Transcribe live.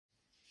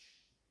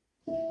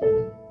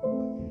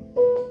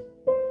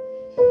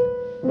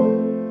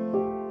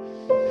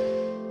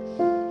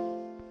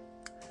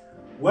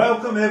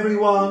Welcome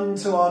everyone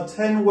to our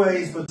 10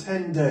 Ways for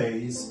 10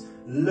 Days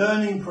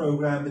learning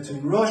program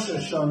between Rosh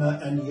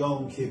Hashanah and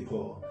Yom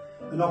Kippur.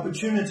 An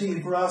opportunity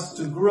for us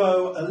to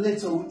grow a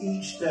little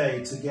each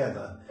day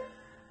together.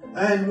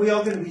 And we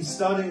are going to be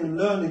studying and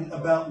learning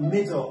about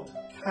midot,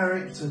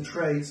 character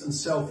traits and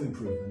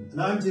self-improvement.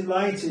 And I'm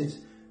delighted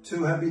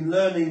to have been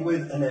learning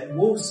with Annette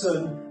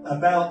Wolfson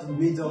about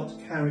midot,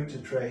 character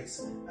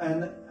traits.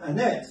 And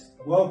Annette,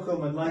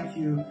 welcome. I'd like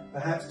you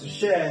perhaps to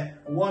share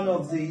one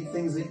of the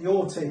things that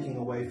you're taking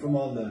away from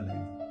our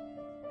learning.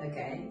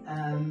 Okay,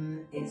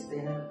 it's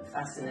been a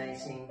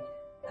fascinating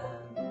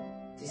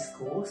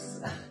discourse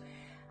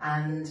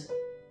and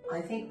I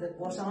think that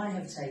what I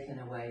have taken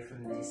away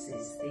from this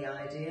is the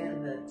idea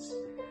that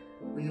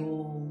we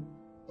all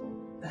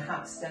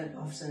perhaps don't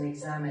often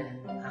examine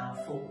our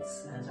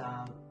faults and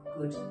our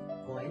good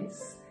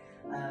points,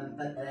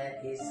 but there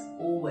is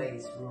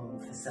always room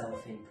for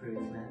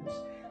self-improvement,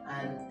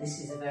 and this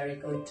is a very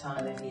good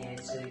time of year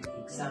to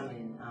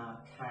examine our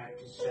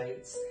character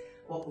traits,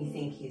 what we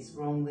think is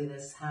wrong with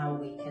us, how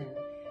we can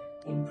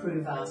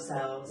improve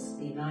ourselves,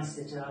 be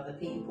nicer to other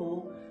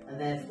people,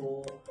 and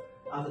therefore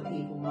other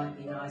people might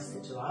be nicer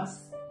to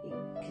us. It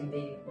can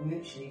be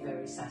mutually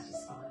very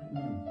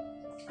satisfying.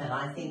 And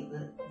I think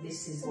that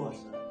this is what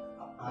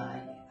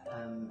I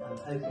am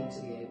hoping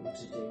to be able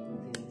to do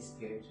within this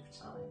period of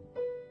time.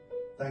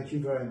 Thank you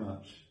very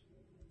much.